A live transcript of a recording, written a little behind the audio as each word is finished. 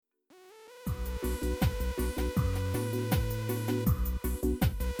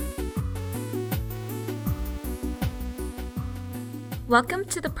Welcome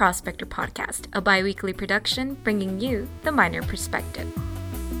to the Prospector Podcast, a bi-weekly production bringing you the Miner perspective.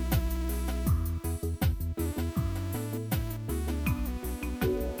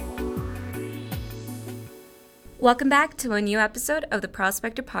 Welcome back to a new episode of the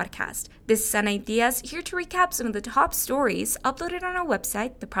Prospector Podcast. This is Ana Diaz here to recap some of the top stories uploaded on our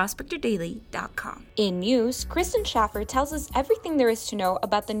website, theprospectordaily.com. In news, Kristen Schaffer tells us everything there is to know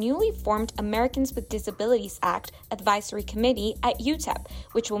about the newly formed Americans with Disabilities Act Advisory Committee at UTEP,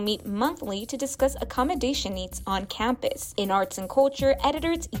 which will meet monthly to discuss accommodation needs on campus. In arts and culture,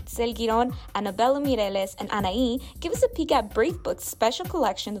 editors Itzel Giron, Annabella Mireles, and Anaí give us a peek at Brave Books' special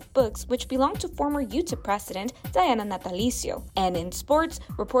collection of books which belong to former UTEP president Diana Natalicio. And in sports,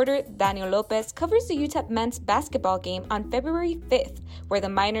 reporter Daniel Lopez covers the UTEP men's basketball game on February 5th, where the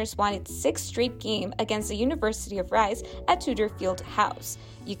Miners won its sixth straight game against the University of Rice at Tudor Field House.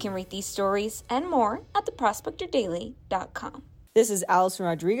 You can read these stories and more at theprospectordaily.com. This is Allison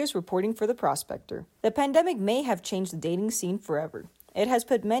Rodriguez reporting for The Prospector. The pandemic may have changed the dating scene forever. It has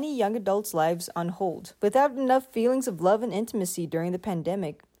put many young adults' lives on hold. Without enough feelings of love and intimacy during the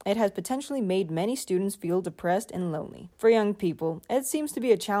pandemic, it has potentially made many students feel depressed and lonely. For young people, it seems to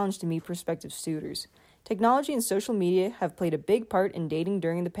be a challenge to meet prospective suitors. Technology and social media have played a big part in dating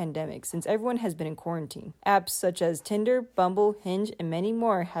during the pandemic since everyone has been in quarantine. Apps such as Tinder, Bumble, Hinge, and many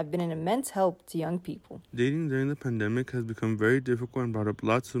more have been an immense help to young people. Dating during the pandemic has become very difficult and brought up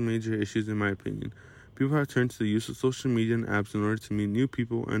lots of major issues in my opinion. People have turned to the use of social media and apps in order to meet new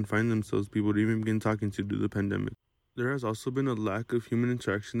people and find themselves people to even begin talking to due to the pandemic. There has also been a lack of human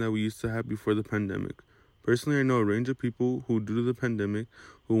interaction that we used to have before the pandemic. Personally, I know a range of people who, due to the pandemic,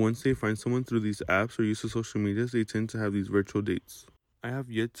 who once they find someone through these apps or use of social media, they tend to have these virtual dates. I have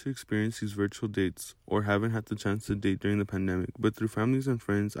yet to experience these virtual dates or haven't had the chance to date during the pandemic, but through families and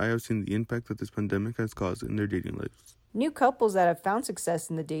friends, I have seen the impact that this pandemic has caused in their dating lives. New couples that have found success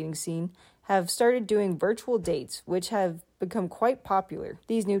in the dating scene have started doing virtual dates, which have become quite popular.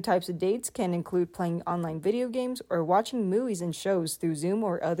 These new types of dates can include playing online video games or watching movies and shows through Zoom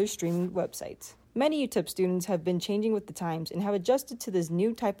or other streaming websites. Many UTEP students have been changing with the times and have adjusted to this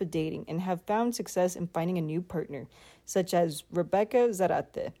new type of dating and have found success in finding a new partner, such as Rebecca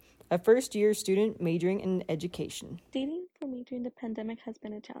Zarate, a first-year student majoring in education. Dating for me during the pandemic has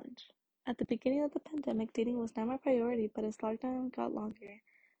been a challenge. At the beginning of the pandemic, dating was not my priority, but as lockdown got longer,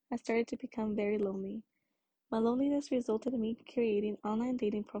 I started to become very lonely. My loneliness resulted in me creating online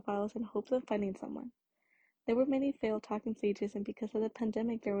dating profiles in hopes of finding someone. There were many failed talking stages, and because of the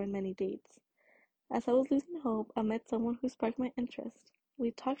pandemic, there were many dates. As I was losing hope, I met someone who sparked my interest.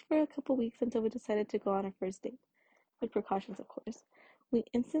 We talked for a couple weeks until we decided to go on our first date, with precautions of course. We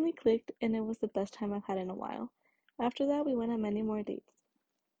instantly clicked, and it was the best time I've had in a while. After that, we went on many more dates.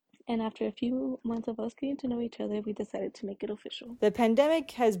 And after a few months of us getting to know each other, we decided to make it official. The pandemic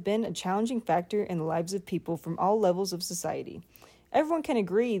has been a challenging factor in the lives of people from all levels of society. Everyone can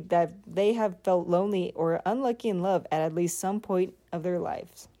agree that they have felt lonely or unlucky in love at least some point of their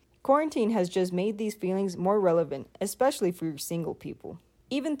lives. Quarantine has just made these feelings more relevant, especially for single people.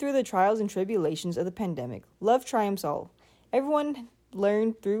 Even through the trials and tribulations of the pandemic, love triumphs all. Everyone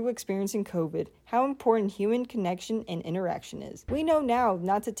learned through experiencing COVID how important human connection and interaction is. We know now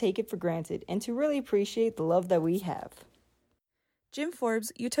not to take it for granted and to really appreciate the love that we have. Jim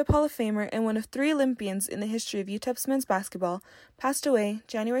Forbes, UTEP Hall of Famer and one of 3 Olympians in the history of UTEP's men's basketball, passed away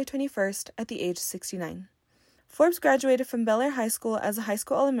January 21st at the age of 69. Forbes graduated from Bel Air High School as a high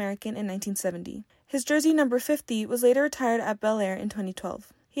school All-American in 1970. His jersey number 50 was later retired at Bel Air in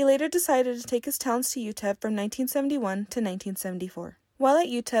 2012. He later decided to take his talents to UTEP from 1971 to 1974. While at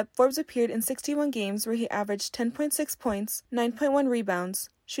UTEP, Forbes appeared in 61 games where he averaged 10.6 points, 9.1 rebounds,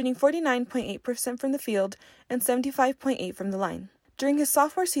 shooting 49.8% from the field and 75.8% from the line. During his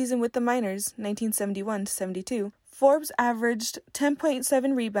sophomore season with the Miners, 1971-72, Forbes averaged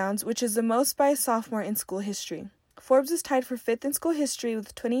 10.7 rebounds, which is the most by a sophomore in school history. Forbes is tied for 5th in school history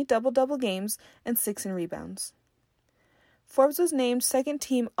with 20 double-double games and 6 in rebounds. Forbes was named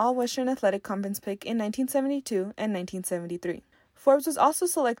second-team All-Western Athletic Conference pick in 1972 and 1973. Forbes was also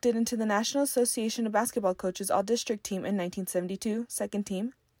selected into the National Association of Basketball Coaches All-District team in 1972, second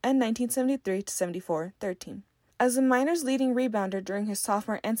team, and 1973-74, third team. As the Miners' leading rebounder during his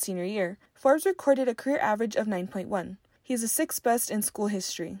sophomore and senior year, Forbes recorded a career average of 9.1. He is the 6th best in school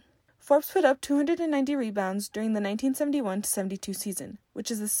history. Forbes put up 290 rebounds during the 1971-72 season, which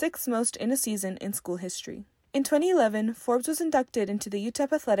is the 6th most in a season in school history. In 2011, Forbes was inducted into the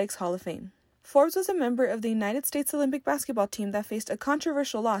UTEP Athletics Hall of Fame. Forbes was a member of the United States Olympic basketball team that faced a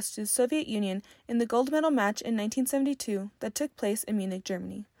controversial loss to the Soviet Union in the gold medal match in 1972 that took place in Munich,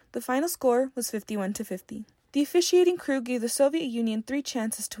 Germany. The final score was 51-50. The officiating crew gave the Soviet Union 3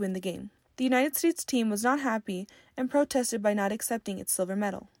 chances to win the game. The United States team was not happy and protested by not accepting its silver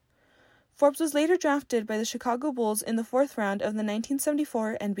medal. Forbes was later drafted by the Chicago Bulls in the 4th round of the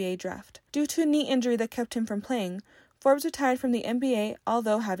 1974 NBA draft. Due to a knee injury that kept him from playing, Forbes retired from the NBA,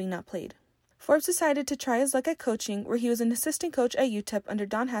 although having not played. Forbes decided to try his luck at coaching, where he was an assistant coach at UTEP under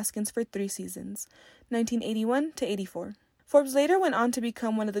Don Haskins for 3 seasons, 1981-84. Forbes later went on to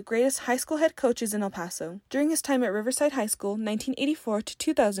become one of the greatest high school head coaches in El Paso. During his time at Riverside High School,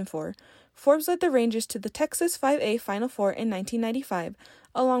 1984-2004, Forbes led the Rangers to the Texas 5A Final Four in 1995,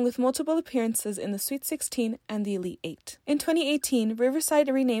 along with multiple appearances in the Sweet 16 and the Elite 8. In 2018, Riverside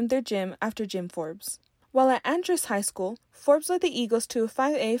renamed their gym after Jim Forbes. While at Andress High School, Forbes led the Eagles to a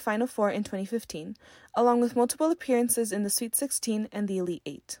 5A Final Four in 2015, along with multiple appearances in the Sweet 16 and the Elite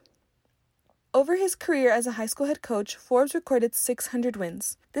 8. Over his career as a high school head coach, Forbes recorded 600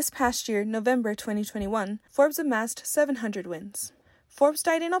 wins. This past year, November 2021, Forbes amassed 700 wins. Forbes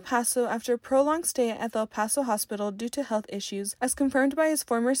died in El Paso after a prolonged stay at the El Paso hospital due to health issues, as confirmed by his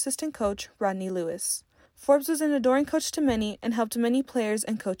former assistant coach, Rodney Lewis. Forbes was an adoring coach to many and helped many players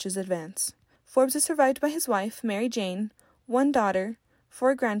and coaches advance. Forbes is survived by his wife, Mary Jane, 1 daughter,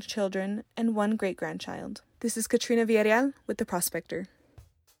 4 grandchildren, and 1 great-grandchild. This is Katrina Villarreal with The Prospector.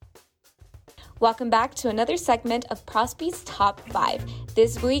 Welcome back to another segment of Prospe's Top 5.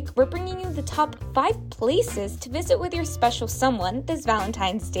 This week, we're bringing you the top 5 places to visit with your special someone this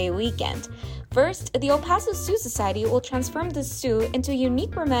Valentine's Day weekend. First, the El Paso Zoo Society will transform the zoo into a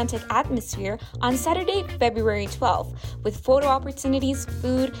unique romantic atmosphere on Saturday, February 12th, with photo opportunities,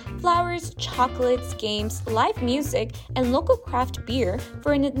 food, flowers, chocolates, games, live music, and local craft beer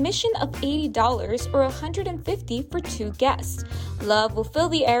for an admission of $80 or $150 for 2 guests. Love will fill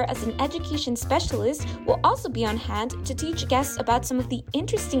the air as an education specialist will also be on hand to teach guests about some of the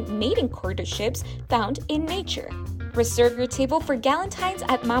interesting mating courteships found in nature. Reserve your table for Valentine's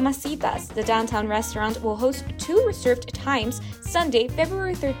at Mamacitas. The downtown restaurant will host 2 reserved times, Sunday,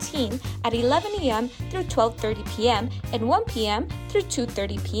 February 13 at 11 a.m. through 12:30 p.m. and 1 p.m. through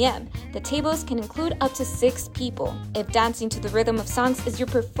 2:30 p.m. The tables can include up to 6 people. If dancing to the rhythm of songs is your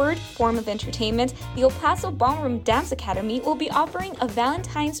preferred form of entertainment, the El Paso Ballroom Dance Academy will be offering a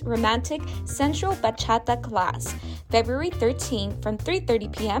Valentine's Romantic Central Bachata class, February 13 from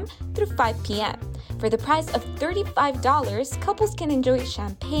 3:30 p.m. through 5 p.m. For the price of $35, couples can enjoy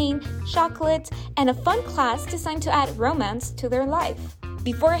champagne, chocolates, and a fun class designed to add romance to their life.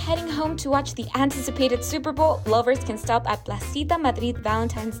 Before heading home to watch the anticipated Super Bowl, lovers can stop at Placita Madrid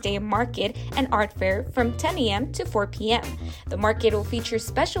Valentine's Day Market and Art Fair from 10 a.m. to 4 p.m. The market will feature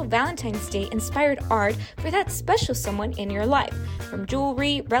special Valentine's Day inspired art for that special someone in your life. From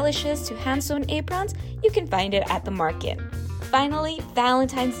jewelry, relishes to hand-sewn aprons, you can find it at the market. Finally,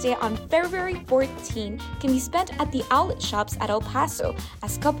 Valentine's Day on February 14 can be spent at the outlet shops at El Paso,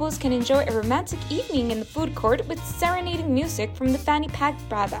 as couples can enjoy a romantic evening in the food court with serenading music from the Fanny Pack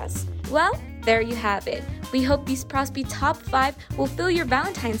Bradas. Well, there you have it. We hope these Prospe Top 5 will fill your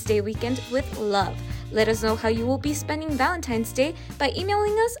Valentine's Day weekend with love. Let us know how you will be spending Valentine's Day by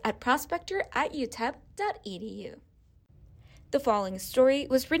emailing us at prospector@utep.edu. The following story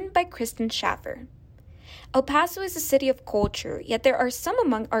was written by Kristen Schaffer. El Paso is a city of culture, yet there are some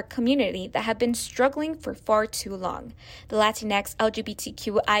among our community that have been struggling for far too long. The Latinx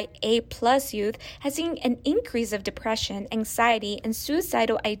LGBTQIA+ youth has seen an increase of depression, anxiety, and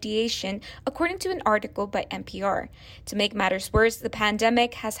suicidal ideation, according to an article by NPR. To make matters worse, the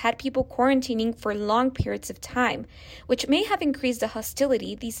pandemic has had people quarantining for long periods of time, which may have increased the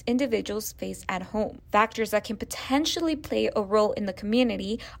hostility these individuals face at home. Factors that can potentially play a role in the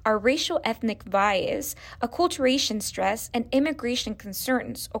community are racial ethnic bias, acculturation stress, and immigration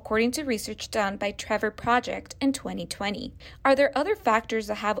concerns, according to research done by Trevor Project in 2020. Are there other factors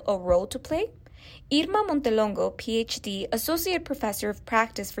that have a role to play? Irma Montelongo, PhD, Associate Professor of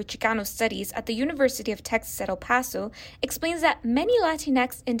Practice for Chicano Studies at the University of Texas at El Paso, explains that many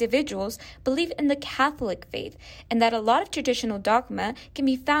Latinx individuals believe in the Catholic faith and that a lot of traditional dogma can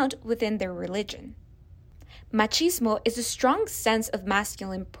be found within their religion. Machismo is a strong sense of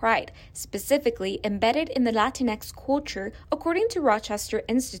masculine pride, specifically embedded in the Latinx culture, according to Rochester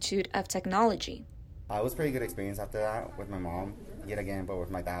Institute of Technology. It was a pretty good experience after that with my mom, yet again, but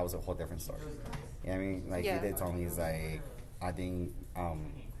with my dad, it was a whole different story. You know what I mean? He did tell me, he's like, I didn't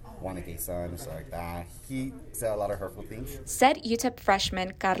want a gay son, so like that. He said a lot of hurtful things. Said UTEP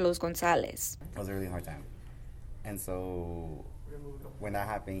freshman Carlos Gonzalez. It was a really hard time. And so when that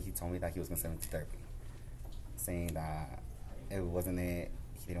happened, he told me that he was going to send me to therapy, saying that it wasn't it,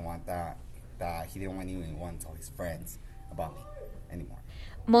 he didn't want that he didn't want anyone to tell his friends about me anymore.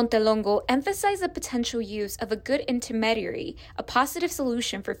 Montelongo emphasized the potential use of a good intermediary, a positive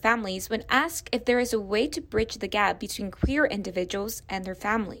solution for families when asked if there is a way to bridge the gap between queer individuals and their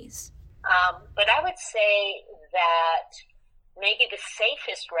families. But I would say that maybe the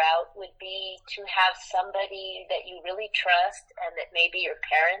safest route would be to have somebody that you really trust and that maybe your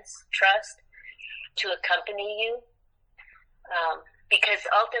parents trust to accompany you. Because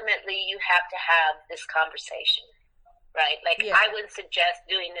ultimately you have to have this conversation, right? Like, I wouldn't suggest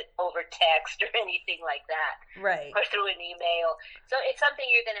doing it over text or anything like that. Right. Or through an email. So it's something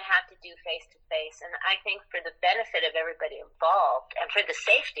you're going to have to do face to face. And I think for the benefit of everybody involved and for the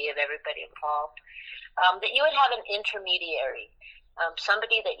safety of everybody involved, that you would have an intermediary,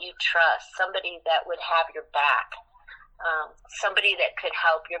 somebody that you trust, somebody that would have your back. Somebody that could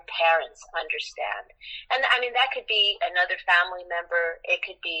help your parents understand. And I mean, that could be another family member. It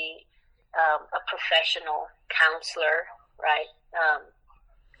could be a professional counselor, right?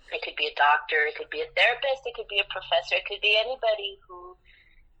 It could be a doctor. It could be a therapist. It could be a professor. It could be anybody who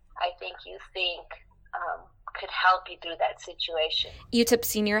I think you think could help you through that situation. UTEP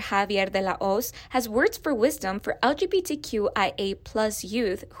senior Javier de la Hoz has words for wisdom for LGBTQIA+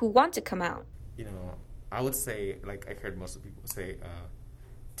 youth who want to come out. You know, I would say, like I heard most of people say,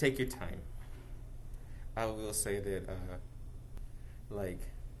 take your time. I will say that,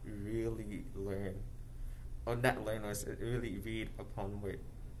 really learn, or not learn, or really read upon what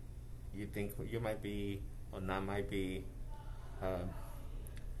you think you might be or not might be.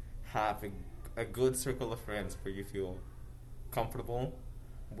 Have a good circle of friends where you feel comfortable,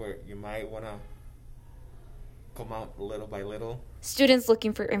 where you might want to come out little by little. Students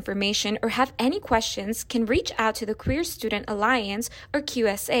looking for information or have any questions can reach out to the Queer Student Alliance or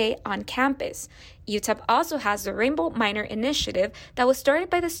QSA on campus. UTEP also has the Rainbow Minor Initiative that was started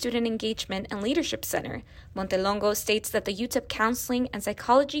by the Student Engagement and Leadership Center. Montelongo states that the UTEP Counseling and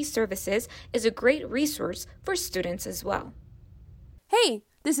Psychology Services is a great resource for students as well. Hey,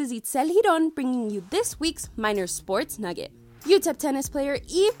 this is Itzel Giron bringing you this week's Minor Sports Nugget. UTEP tennis player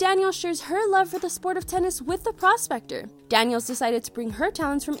Eve Daniels shares her love for the sport of tennis with the Prospector. Daniels decided to bring her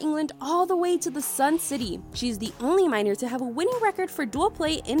talents from England all the way to the Sun City. She's the only minor to have a winning record for dual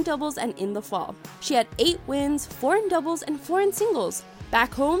play in doubles and in the fall. She had 8 wins, 4 in doubles and 4 in singles.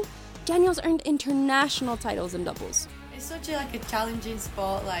 Back home, Daniels earned international titles in doubles. It's such a challenging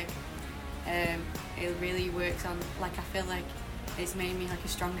sport. It really works on, I feel like it's made me a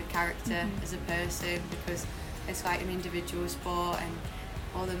stronger character as a person, because it's an individual sport and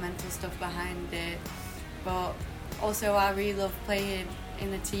all the mental stuff behind it. But also I really love playing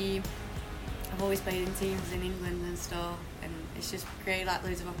in the team. I've always played in teams in England and stuff, and it's just great,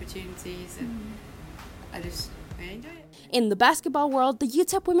 loads of opportunities, and I just really enjoy it. In the basketball world, the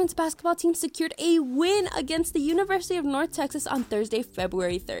UTEP women's basketball team secured a win against the University of North Texas on Thursday,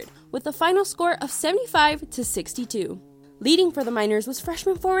 February 3rd, with a final score of 75-62. Leading for the Miners was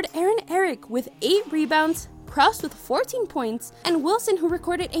freshman forward Aaron Eric with 8 rebounds, Kraus with 14 points, and Wilson, who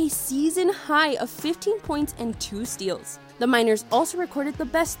recorded a season high of 15 points and 2 steals. The Miners also recorded the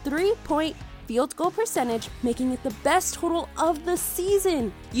best 3-point field goal percentage, making it the best total of the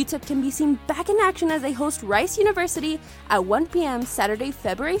season. UTEP can be seen back in action as they host Rice University at 1 p.m. Saturday,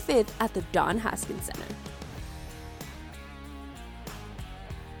 February 5th at the Don Haskins Center.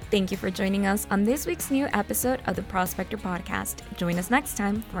 Thank you for joining us on this week's new episode of the Prospector Podcast. Join us next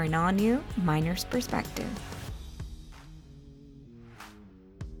time for an all-new Miner's Perspective.